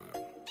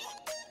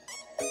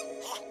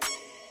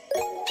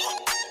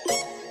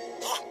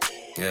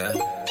Yeah.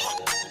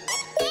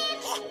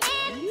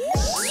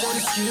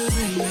 Excuse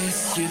me,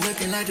 miss. You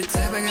looking like the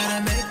type I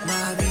gotta make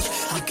my bitch.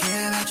 I don't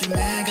care about your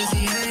man, cause he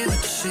ain't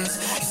with the shits.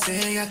 You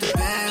say he got the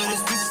bag with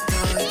his piece of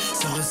story.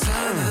 So it's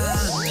on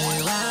me,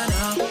 why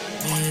not?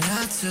 Me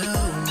not to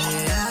me,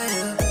 I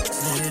do.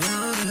 They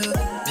don't do.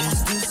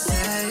 It's to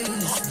say,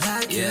 it's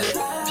like Yeah.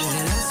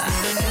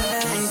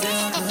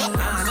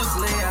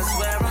 Honestly, I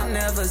swear I've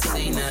never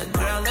seen a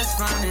girl as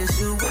fine as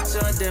you with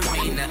your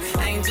demeanor.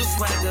 Angel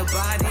swagger,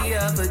 body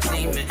of a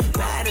demon.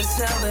 Bad as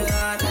hell, but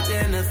harder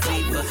than a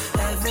fever.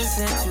 Heaven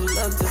sent you,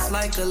 look just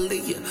like a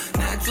Leah.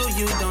 Natural,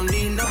 you don't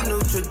need no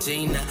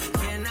Neutrogena.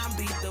 Can I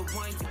be the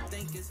one you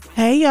think is...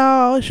 Hey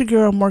y'all, it's your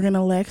girl Morgan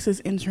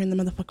Alexis entering the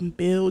motherfucking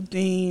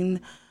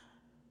building.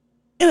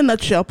 In a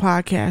Nutshell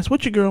podcast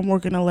with your girl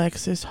Morgan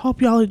Alexis.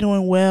 Hope y'all are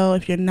doing well.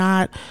 If you're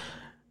not,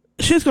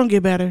 shit's gonna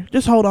get better.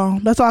 Just hold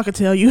on. That's all I can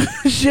tell you.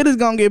 Shit is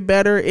gonna get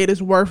better. It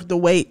is worth the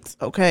wait.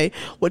 Okay.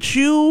 What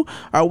you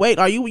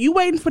are you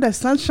waiting for that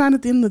sunshine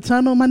at the end of the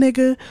tunnel, my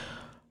nigga?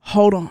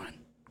 Hold on.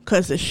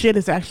 Cause the shit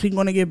is actually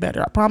gonna get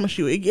better. I promise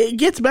you. It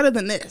gets better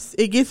than this.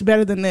 It gets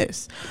better than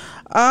this.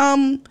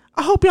 I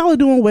hope y'all are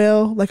doing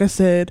well. Like I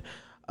said,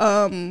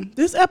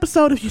 this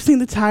episode, if you've seen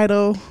the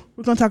title,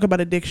 we're gonna talk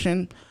about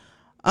addiction.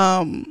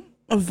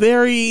 A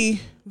very,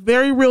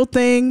 very real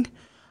thing.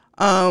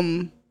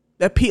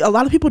 That a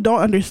lot of people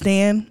don't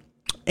understand,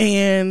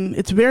 and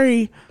it's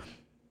very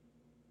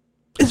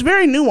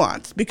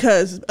nuanced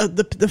because of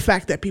the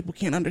fact that people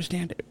can't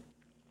understand it.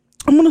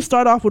 I'm going to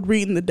start off with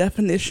reading the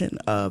definition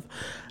of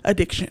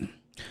addiction.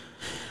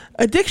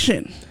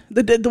 Addiction,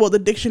 the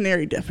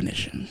dictionary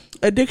definition.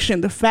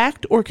 Addiction, the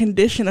fact or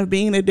condition of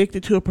being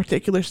addicted to a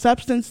particular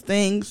substance,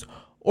 things,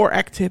 or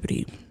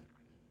activity.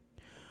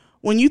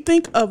 When you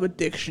think of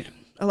addiction,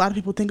 a lot of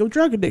people think of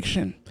drug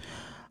addiction.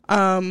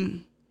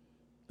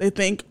 They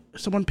think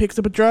someone picks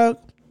up a drug,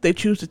 they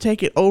choose to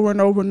take it over and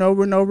over and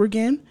over and over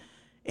again,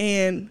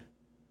 and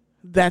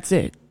that's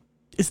it.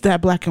 It's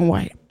that black and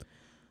white.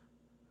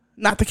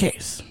 Not the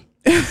case.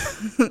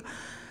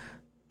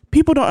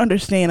 People don't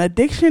understand.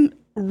 Addiction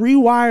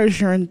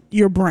rewires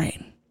your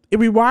brain. It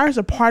rewires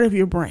a part of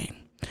your brain.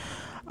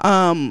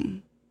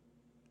 And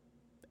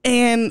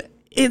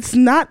it's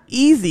not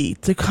easy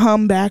to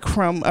come back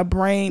from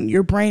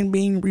your brain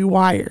being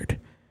rewired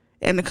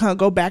and to kind of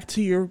go back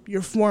to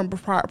your form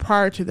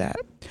prior to that.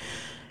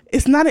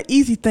 It's not an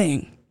easy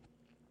thing.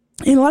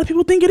 And a lot of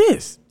people think it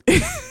is.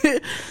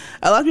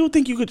 A lot of people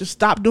think you could just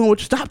stop doing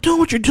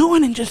what you're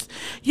doing and just,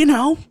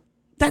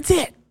 that's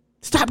it.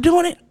 Stop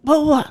doing it. Blah,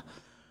 blah, blah.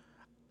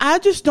 I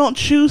just don't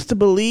choose to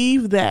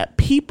believe that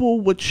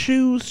people would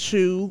choose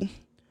to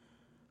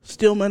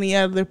steal money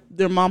out of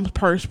their mom's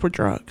purse for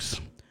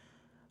drugs.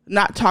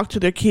 Not talk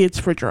to their kids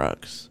for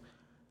drugs.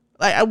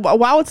 Like,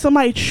 why would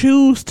somebody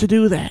choose to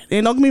do that?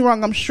 And don't get me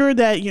wrong, I'm sure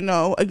that,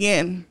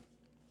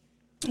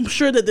 I'm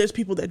sure that there's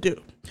people that do.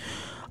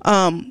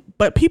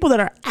 But people that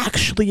are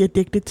actually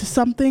addicted to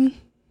something,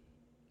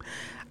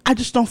 I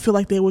just don't feel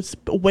like they would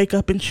wake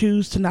up and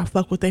choose to not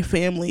fuck with their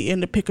family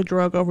and to pick a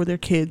drug over their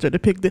kids or to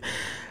pick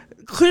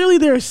clearly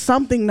there is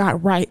something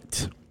not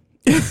right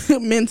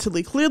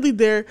mentally. Clearly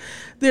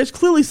there's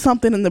clearly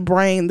something in the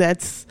brain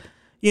that's,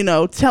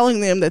 telling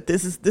them that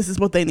this is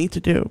what they need to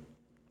do.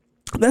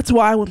 That's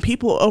why when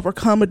people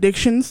overcome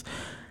addictions,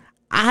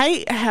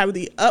 I have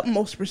the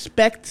utmost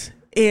respect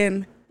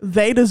and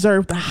they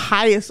deserve the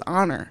highest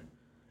honor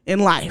in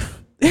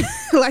life.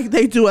 Like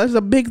they do. That's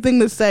a big thing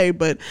to say,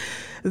 but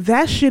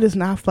that shit is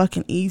not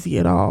fucking easy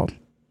at all.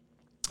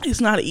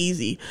 It's not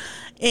easy.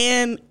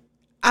 And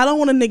I don't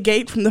want to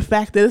negate from the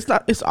fact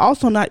that it's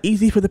also not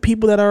easy for the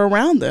people that are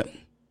around them.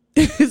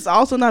 It's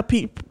also not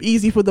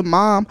easy for the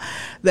mom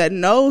that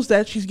knows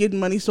that she's getting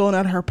money stolen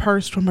out of her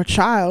purse from her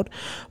child,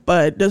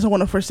 but doesn't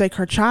want to forsake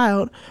her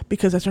child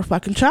because that's her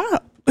fucking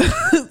child.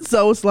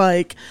 So it's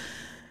like,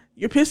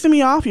 you're pissing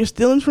me off, you're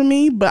stealing from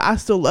me, but I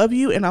still love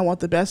you and I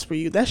want the best for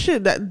you. That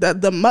shit,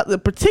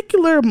 the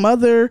particular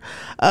mother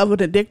of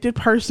an addicted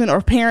person or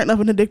parent of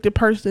an addicted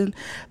person,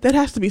 that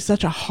has to be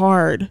such a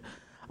hard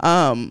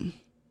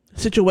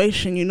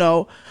situation.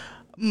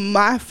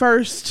 My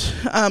first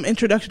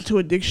introduction to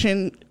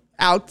addiction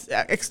out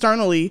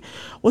externally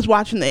was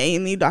watching the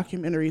A&E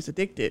documentaries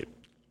Addicted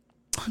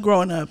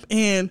growing up,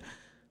 and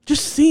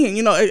just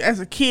seeing,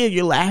 as a kid,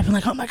 you're laughing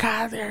like, oh my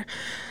God,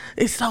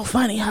 it's so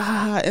funny, ha ha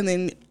ha. And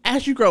then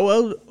as you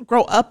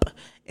grow up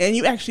and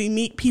you actually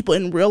meet people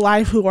in real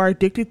life who are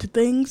addicted to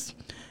things,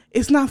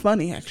 it's not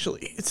funny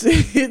actually.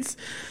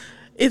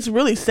 It's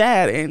really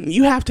sad, and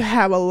you have to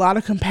have a lot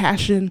of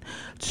compassion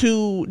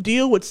to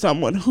deal with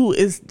someone who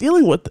is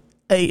dealing with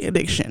an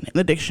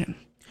addiction.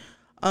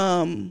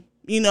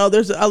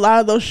 There's a lot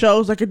of those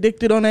shows like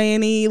Addicted on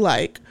A&E,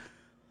 like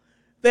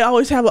they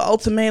always have an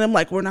ultimatum,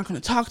 like, we're not going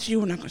to talk to you,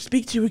 we're not going to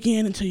speak to you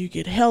again until you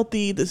get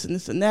healthy, this and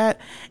this and that.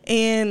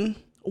 And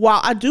while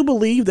I do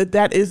believe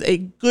that is a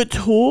good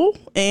tool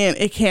and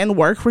it can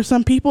work for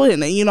some people,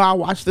 and I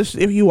watch this,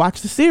 if you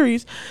watch the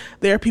series,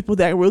 there are people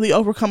that really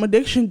overcome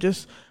addiction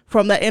just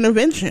from that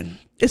intervention.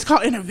 It's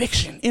called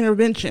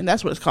intervention.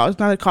 That's what it's called. It's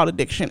not called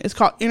addiction. It's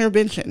called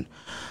intervention.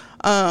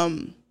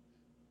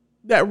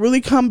 That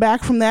really come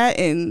back from that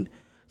and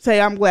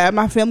say, I'm glad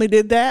my family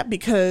did that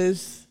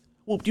because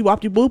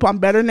whoop-de-wop-de-boop, I'm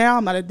better now.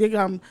 I'm not addicted.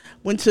 I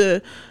went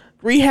to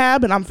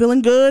rehab and I'm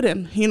feeling good.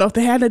 And, if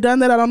they hadn't done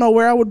that, I don't know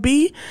where I would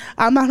be.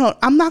 I'm not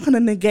going to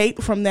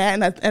negate from that.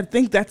 And I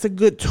think that's a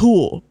good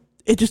tool.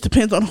 It just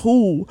depends on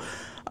who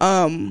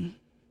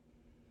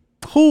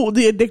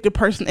the addicted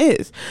person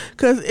is,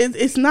 because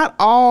it's not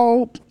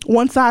all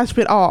one size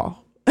fit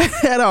all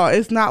at all.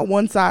 It's not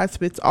one size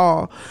fits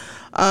all.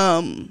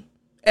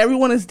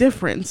 Everyone is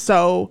different.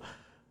 So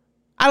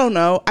I don't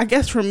know. I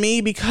guess for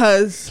me,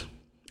 because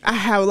I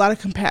have a lot of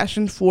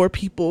compassion for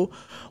people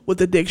with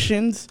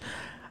addictions,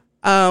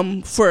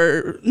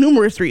 for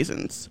numerous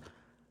reasons,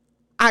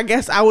 I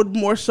guess I would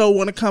more so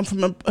want to come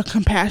from a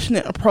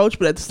compassionate approach,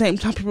 but at the same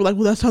time, people are like,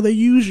 well, that's how they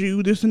use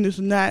you, this and this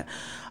and that.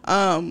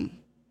 I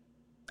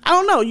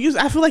don't know.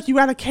 I feel like you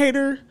got to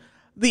cater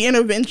the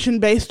intervention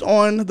based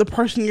on the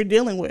person you're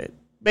dealing with,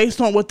 based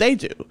on what they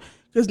do,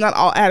 because not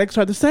all addicts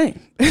are the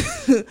same.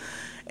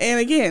 And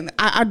again,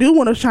 I do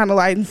want to shine a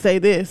light and say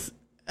this.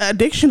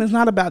 Addiction is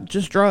not about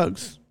just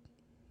drugs.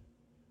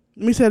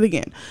 Let me say it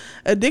again.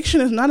 Addiction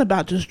is not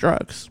about just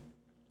drugs.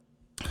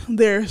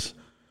 There's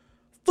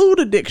food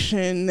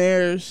addiction.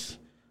 There's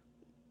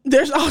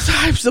all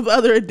types of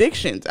other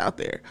addictions out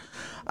there.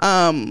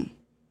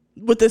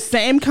 With the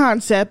same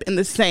concept and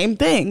the same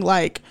thing.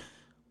 Like,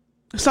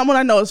 someone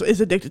I know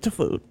is addicted to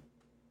food.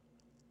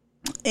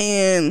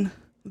 And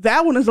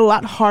that one is a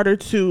lot harder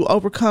to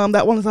overcome.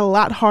 That one is a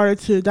lot harder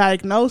to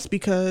diagnose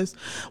because,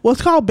 well,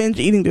 it's called binge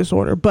eating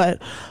disorder.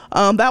 But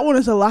that one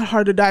is a lot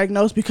harder to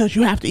diagnose because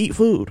you have to eat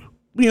food.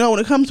 When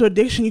it comes to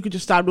addiction, you could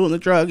just stop doing the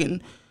drug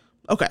and,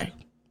 okay.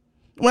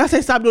 When I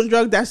say stop doing the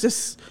drug, that's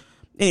just,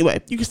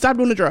 anyway, you can stop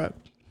doing the drug.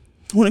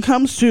 When it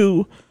comes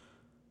to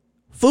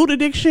food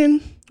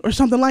addiction or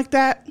something like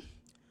that,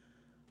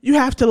 you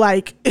have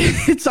to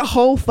it's a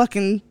whole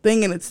fucking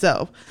thing in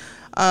itself.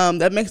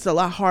 That makes it a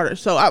lot harder.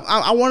 So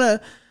I want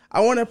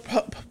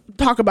to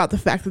talk about the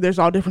fact that there's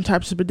all different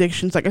types of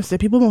addictions. Like I said,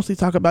 people mostly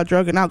talk about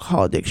drug and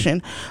alcohol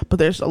addiction, but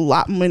there's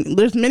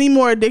many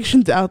more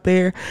addictions out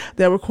there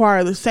that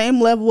require the same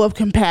level of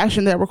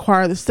compassion, that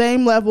require the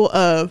same level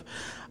of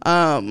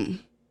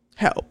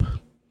help.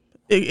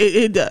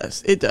 It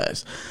does.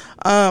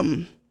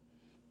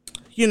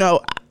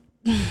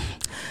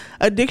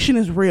 Addiction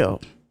is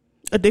real.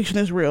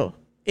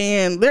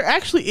 And there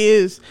actually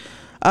is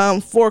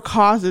 4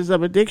 causes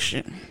of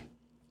addiction.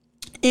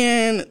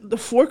 And the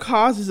 4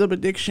 causes of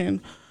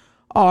addiction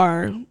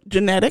are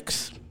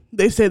genetics.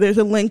 They say there's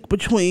a link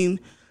between,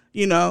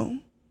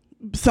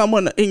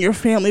 someone in your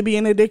family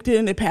being addicted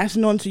and it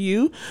passing on to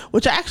you,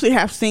 which I actually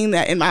have seen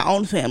that in my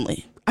own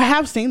family. I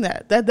have seen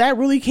that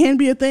really can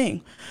be a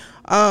thing.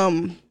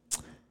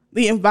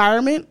 The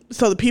environment,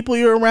 so the people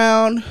you're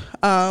around,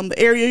 the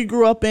area you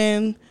grew up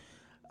in,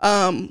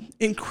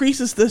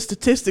 increases the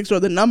statistics or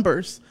the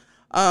numbers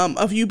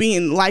of you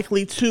being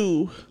likely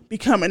to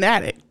become an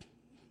addict.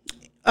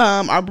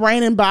 Our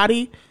brain and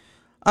body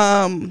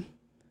play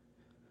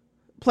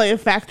a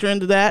factor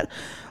into that.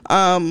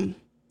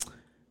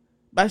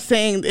 By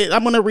saying,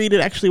 I'm going to read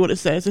it actually what it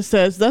says. It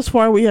says, thus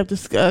far we have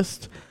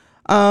discussed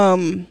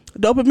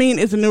dopamine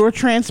is a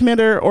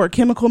neurotransmitter or a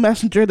chemical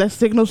messenger that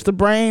signals the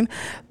brain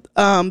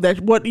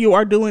that what you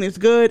are doing is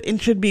good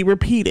and should be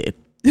repeated.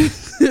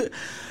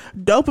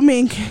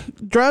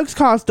 Drugs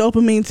cause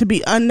dopamine to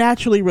be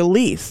unnaturally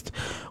released.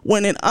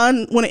 When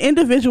an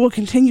individual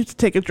continues to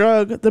take a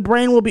drug, the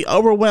brain will be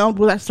overwhelmed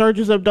with that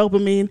surges of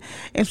dopamine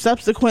and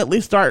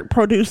subsequently start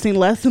producing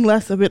less and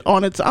less of it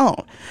on its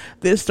own.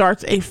 This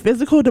starts a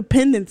physical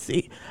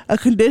dependency, a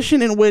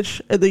condition in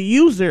which the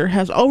user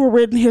has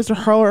overridden his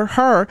or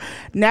her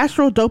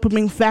natural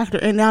dopamine factor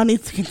and now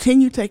needs to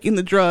continue taking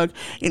the drug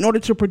in order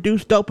to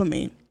produce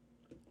dopamine.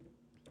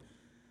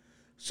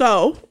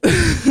 So,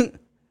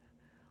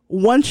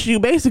 once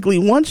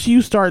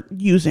you start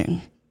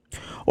using,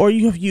 or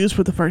you have used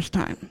for the first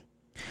time,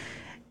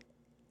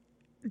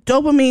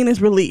 dopamine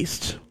is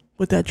released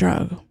with that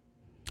drug.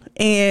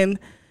 And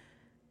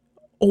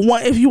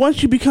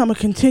once you become a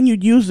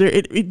continued user,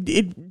 it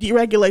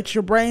deregulates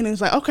your brain and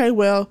it's like, okay,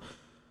 well,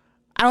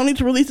 I don't need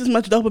to release as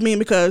much dopamine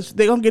because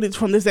they're going to get it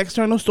from this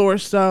external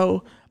source.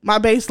 So my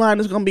baseline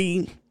is going to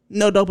be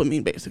no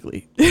dopamine,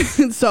 basically.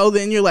 So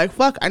then you're like,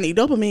 fuck, I need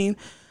dopamine.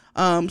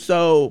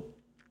 So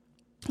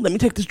let me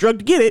take this drug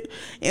to get it.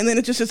 And then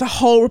it's a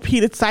whole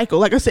repeated cycle.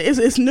 Like I said,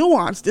 it's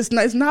nuanced.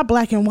 It's not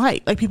black and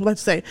white. Like people like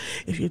to say,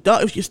 if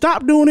you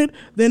stop doing it,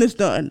 then it's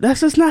done. That's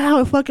just not how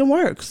it fucking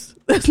works.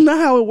 That's not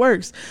how it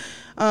works.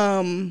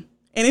 And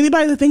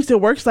anybody that thinks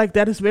it works like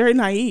that is very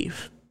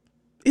naive.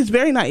 It's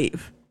very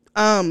naive.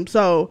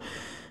 So,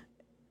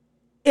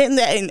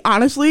 and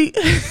honestly,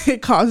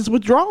 it causes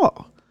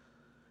withdrawal.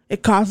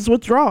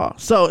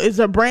 So it's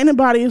our brain and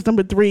body is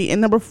number 3.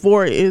 And number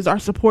 4 is our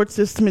support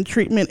system and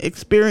treatment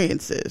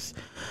experiences.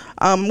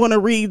 I'm going to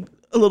read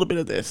a little bit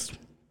of this.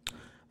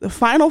 The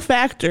final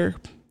factor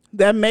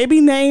that may be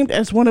named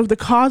as one of the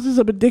causes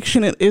of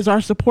addiction is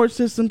our support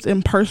systems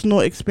and personal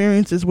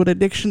experiences with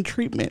addiction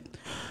treatment.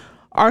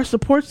 Our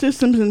support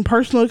systems and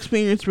personal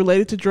experience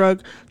related to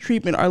drug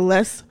treatment are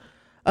less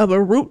of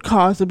a root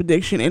cause of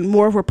addiction and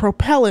more of a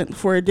propellant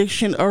for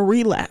addiction or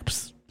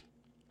relapse.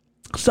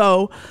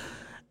 So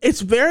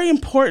it's very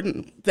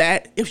important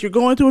that if you're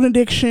going through an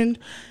addiction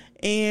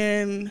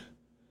and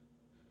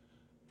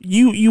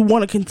you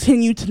want to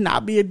continue to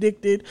not be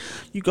addicted,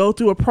 you go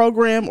through a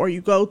program or you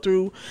go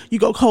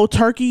cold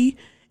turkey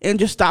and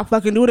just stop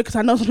fucking doing it. Because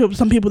I know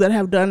some people that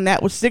have done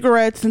that with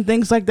cigarettes and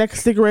things like that.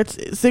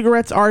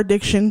 Cigarettes are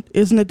addiction,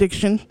 is an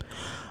addiction.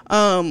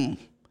 They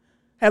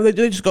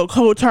just go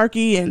cold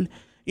turkey and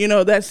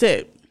that's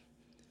it.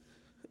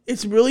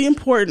 It's really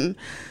important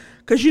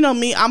because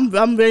me, I'm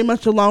very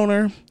much a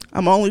loner.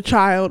 I'm an only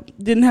child.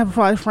 Didn't have a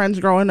lot of friends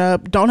growing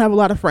up. Don't have a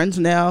lot of friends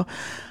now.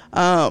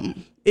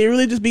 It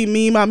really just be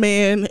me, my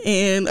man,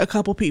 and a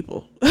couple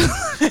people.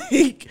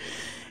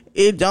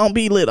 It don't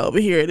be lit over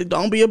here. It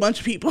don't be a bunch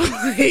of people.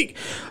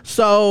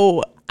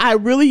 So I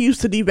really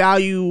used to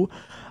devalue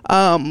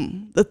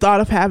the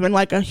thought of having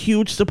like a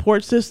huge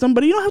support system,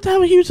 but you don't have to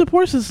have a huge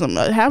support system.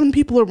 Having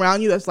people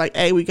around you that's like,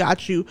 hey, we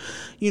got you.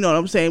 You know what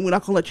I'm saying? We're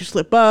not gonna let you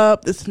slip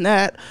up, this and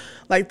that.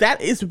 Like that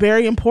is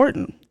very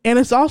important. And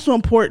it's also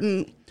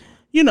important,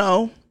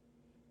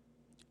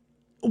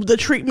 the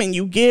treatment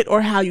you get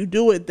or how you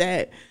do it,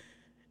 that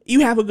you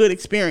have a good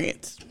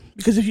experience.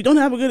 Because if you don't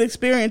have a good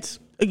experience,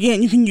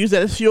 again, you can use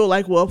that as fuel.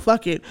 Like, well,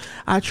 fuck it.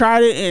 I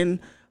tried it and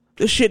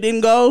the shit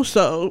didn't go,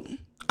 so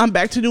I'm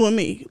back to doing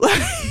me.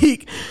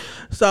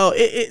 So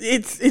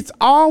it's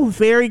all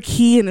very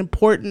key and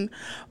important.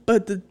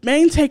 But the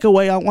main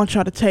takeaway I want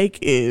y'all to take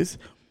is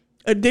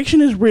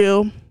addiction is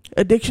real.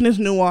 Addiction is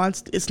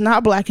nuanced. It's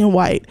not black and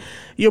white.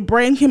 Your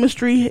brain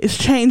chemistry is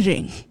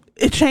changing.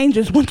 It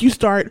changes when you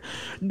start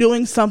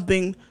doing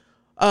something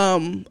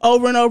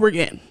over and over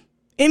again.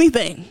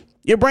 Anything.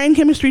 Your brain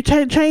chemistry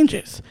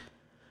changes.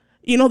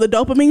 The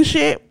dopamine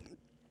shit,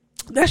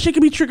 that shit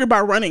can be triggered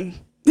by running.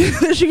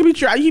 That shit can be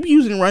triggered. I keep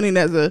using running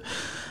as a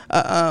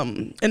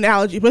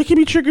analogy, but it can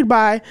be triggered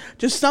by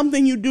just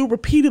something you do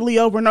repeatedly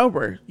over and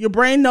over. Your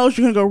brain knows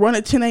you're going to go run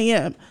at 10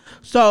 a.m.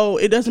 So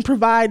it doesn't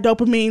provide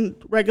dopamine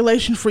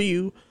regulation for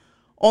you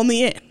on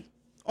the end,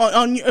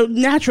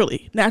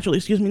 naturally.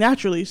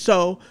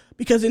 So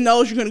because it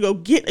knows you're going to go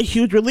get a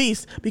huge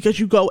release because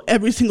you go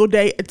every single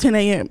day at 10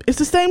 a.m. It's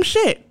the same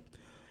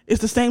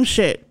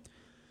shit.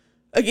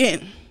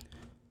 Again,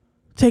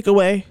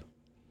 takeaway,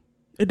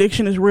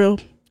 addiction is real.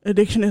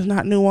 Addiction is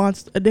not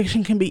nuanced.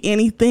 Addiction can be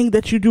anything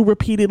that you do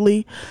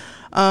repeatedly,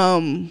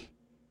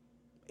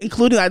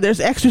 including like there's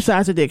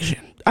exercise addiction.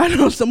 I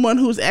know someone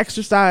who's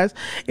exercise.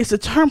 It's a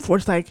term for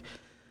it's like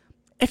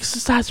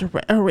exercise or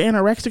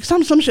anorexic,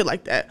 some shit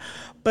like that.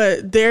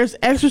 But there's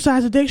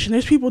exercise addiction.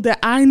 There's people that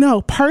I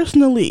know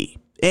personally,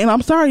 and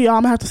I'm sorry, y'all,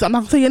 I'm not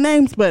gonna say your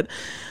names, but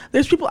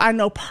there's people I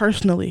know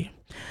personally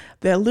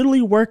that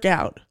literally work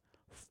out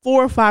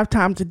 4 or 5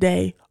 times a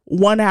day,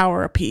 1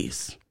 hour a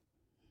piece.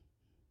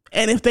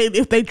 And if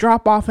they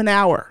drop off an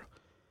hour,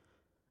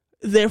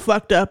 they're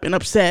fucked up and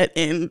upset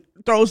and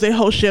throws their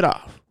whole shit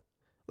off.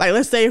 Like,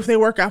 let's say if they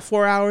work out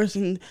 4 hours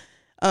and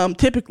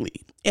typically,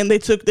 and they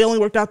only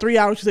worked out 3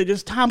 hours because they're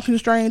just time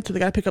constrained, so they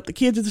got to pick up the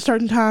kids at a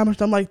certain time or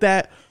something like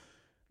that.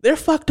 They're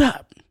fucked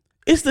up.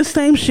 It's the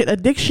same shit.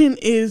 Addiction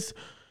is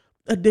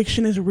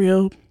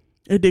real.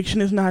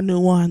 Addiction is not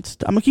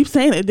nuanced. I'm gonna keep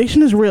saying it.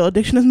 Addiction is real.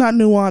 Addiction is not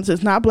nuanced.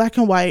 It's not black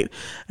and white.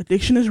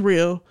 Addiction is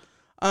real.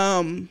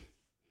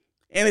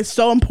 And it's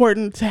so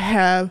important to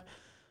have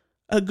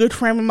a good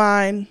frame of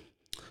mind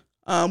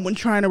when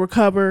trying to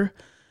recover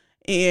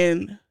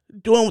and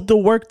doing the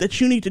work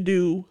that you need to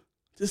do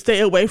to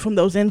stay away from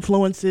those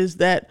influences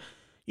that,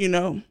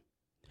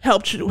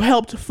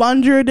 helped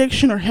fund your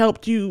addiction or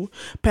helped you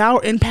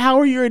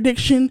empower your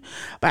addiction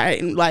by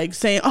like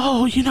saying,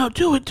 oh,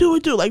 do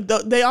it. Like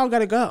they all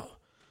gotta go.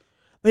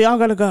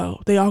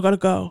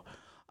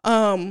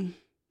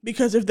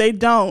 Because if they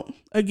don't,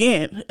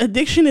 again,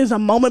 addiction is a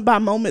moment by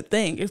moment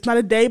thing. It's not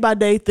a day by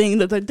day thing.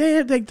 That's like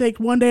they take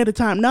one day at a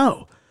time.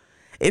 No,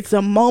 it's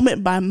a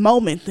moment by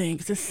moment thing.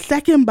 It's a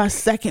second by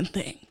second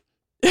thing.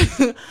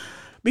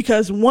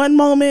 Because one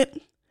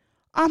moment,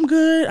 I'm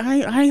good.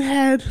 I ain't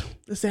had,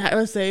 let's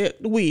say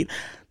weed.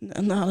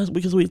 No,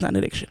 because weed's not an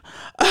addiction.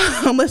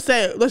 Let's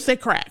say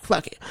crack.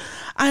 Fuck it.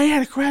 I ain't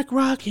had a crack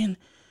rock in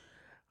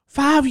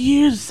 5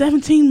 years,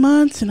 17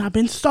 months, and I've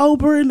been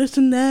sober and this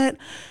and that.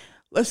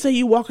 Let's say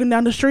you walking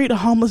down the street, a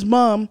homeless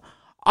bum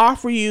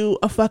offer you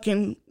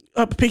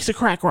a piece of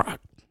crack rock.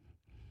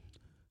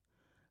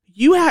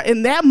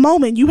 In that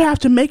moment, you have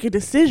to make a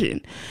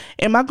decision.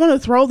 Am I going to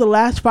throw the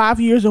last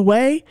 5 years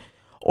away,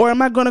 or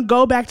am I going to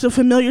go back to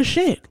familiar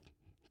shit?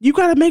 You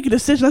got to make a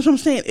decision. That's what I'm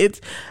saying.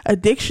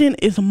 Addiction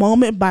is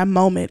moment by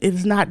moment. It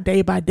is not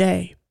day by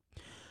day.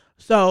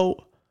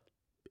 So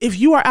if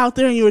you are out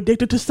there and you're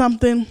addicted to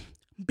something,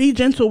 be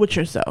gentle with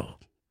yourself.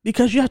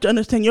 Because you have to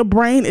understand your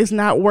brain is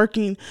not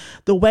working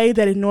the way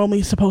that it normally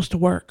is supposed to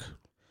work.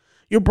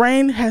 Your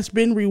brain has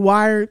been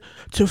rewired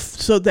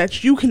so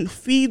that you can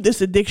feed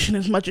this addiction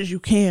as much as you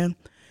can.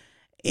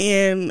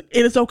 And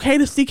it is okay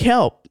to seek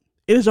help.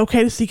 It is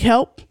okay to seek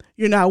help.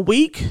 You're not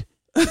weak.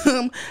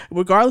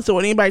 Regardless of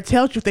what anybody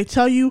tells you, if they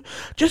tell you,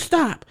 just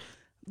stop.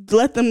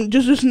 Let them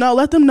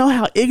let them know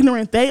how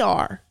ignorant they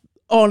are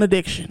on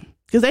addiction.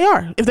 Because they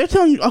are. If they're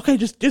telling you, okay,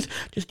 just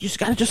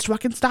gotta just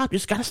fucking stop. You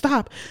just gotta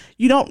stop.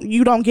 You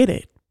don't get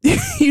it.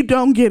 You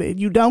don't get it.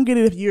 You don't get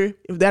it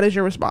if that is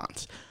your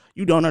response.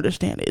 You don't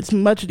understand it. It's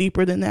much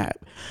deeper than that.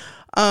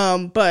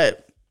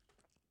 But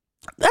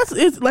that's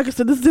it. Like I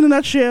said, this is in a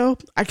nutshell.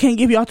 I can't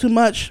give y'all too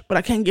much, but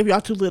I can't give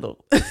y'all too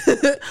little.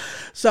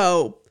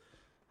 So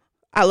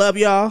I love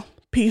y'all.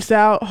 Peace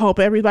out. Hope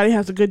everybody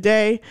has a good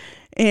day.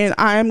 And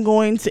I'm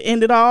going to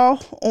end it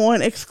all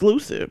on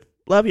exclusive.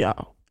 Love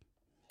y'all.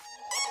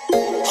 All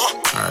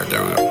right,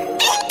 there we go.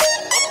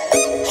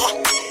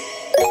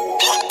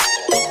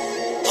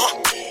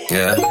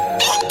 Yeah.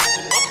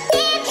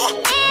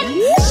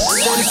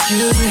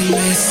 Excuse me,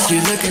 miss.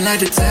 You looking like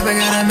the type I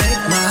gotta make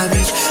my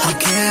bitch. I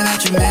care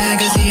about your man,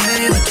 cause he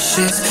ain't with the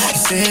shits. You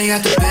say he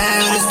got the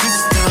bag with his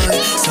piece of.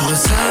 So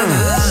it's all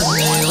on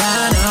me,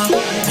 why not?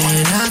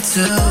 Me, not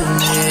to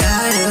me.